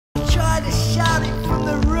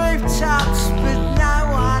shops, but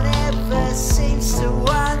no one ever seems to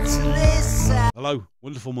want to listen. Hello,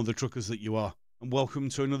 wonderful mother truckers that you are, and welcome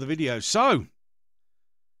to another video. So,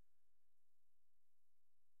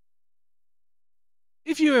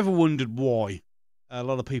 if you ever wondered why a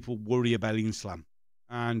lot of people worry about Islam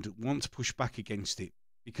and want to push back against it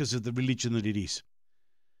because of the religion that it is,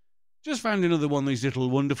 just found another one of these little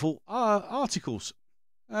wonderful articles.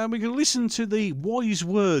 We can listen to the wise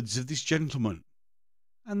words of this gentleman,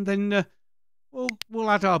 and then we'll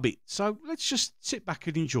add our bit. So let's just sit back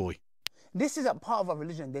and enjoy. This is a part of our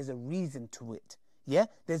religion. There's a reason to it. Yeah,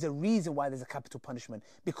 there's a reason why there's a capital punishment,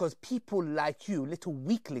 because people like you, little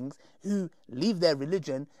weaklings who leave their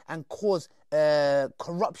religion and cause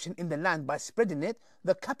corruption in the land by spreading it,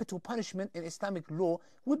 the capital punishment in Islamic law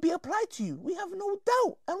would be applied to you. We have no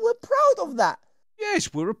doubt, and we're proud of that.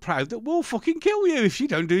 Yes, we're proud that we'll fucking kill you if you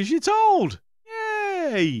don't do as you're told.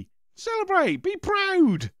 Yay! Celebrate, be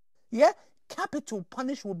proud. Yeah, capital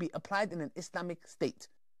punishment will be applied in an Islamic state.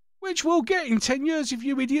 Which we'll get in 10 years if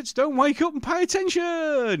you idiots don't wake up and pay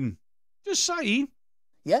attention. Just saying.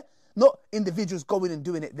 Yeah? Not individuals going and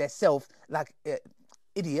doing it themselves like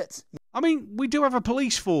idiots. I mean, we do have a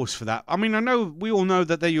police force for that. I mean, I know we all know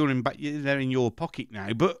that they're in your pocket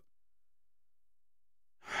now, but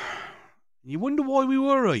you wonder why we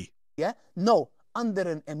worry. Yeah? No, under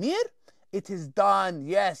an emir, it is done,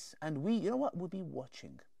 yes. And we, you know what, we'll be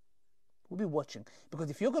watching. We'll be watching, because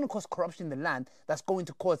if you're going to cause corruption in the land, that's going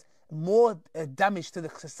to cause more damage to the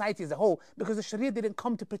society as a whole, because the Sharia didn't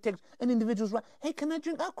come to protect an individual's right. Hey, can I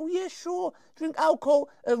drink alcohol? Yeah, sure. Drink alcohol,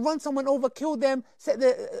 run someone over, kill them, set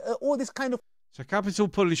the all this kind of... So capital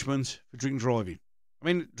punishment for drink driving. I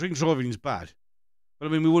mean, drink driving is bad, but I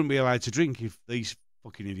mean, we wouldn't be allowed to drink if these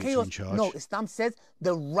fucking idiots are in charge. No, Islam says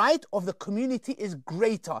the right of the community is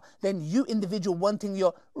greater than you individual wanting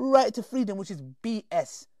your right to freedom, which is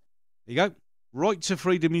BS. There you go. Right to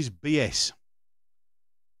freedom is BS.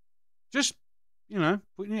 Just, you know,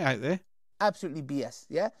 putting it out there. Absolutely BS,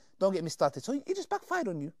 yeah? Don't get me started. So it just backfired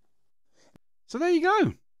on you. So there you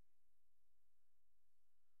go.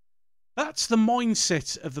 That's the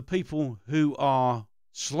mindset of the people who are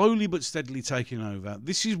slowly but steadily taking over.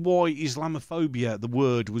 This is why Islamophobia, the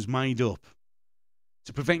word, was made up.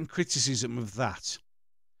 To prevent criticism of that.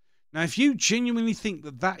 Now, if you genuinely think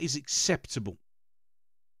that that is acceptable,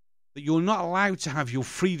 that you're not allowed to have your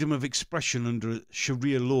freedom of expression under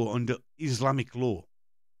Sharia law, under Islamic law.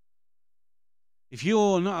 If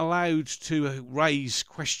you're not allowed to raise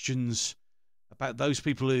questions about those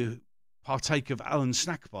people who partake of Alan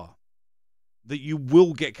Snack Bar, that you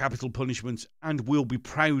will get capital punishment and will be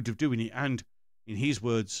proud of doing it, and, in his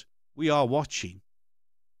words, we are watching.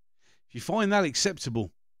 If you find that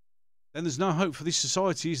acceptable, then there's no hope for this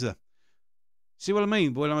society, is there? See what I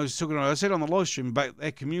mean? When I was talking, I said on the live stream about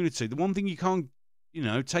their community. The one thing you can't, you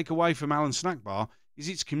know, take away from Alan Snack Bar is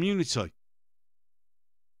its community.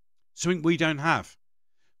 Something we don't have.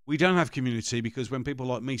 We don't have community because when people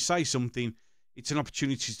like me say something, it's an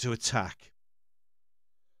opportunity to attack.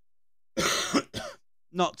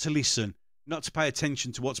 Not to listen. Not to pay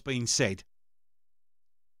attention to what's being said.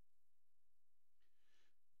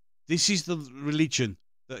 This is the religion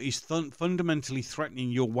that is fundamentally threatening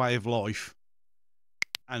your way of life.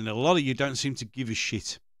 And a lot of you don't seem to give a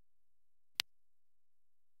shit.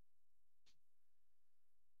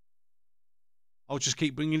 I'll just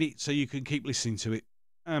keep bringing it so you can keep listening to it.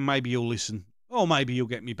 And maybe you'll listen. Or maybe you'll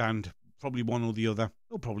get me banned. Probably one or the other.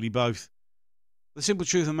 Or probably both. The simple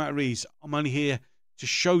truth of the matter is, I'm only here to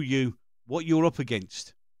show you what you're up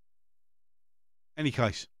against. Any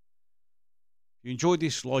case. If you enjoyed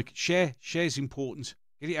this, like, share. Share is important.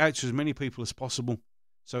 Get it out to as many people as possible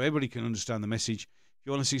so everybody can understand the message. If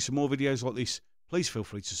you want to see some more videos like this, please feel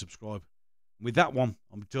free to subscribe. With that one,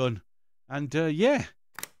 I'm done. And yeah,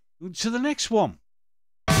 to the next one.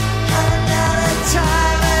 Another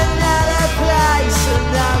time, another place,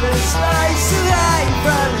 another slice of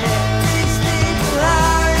life.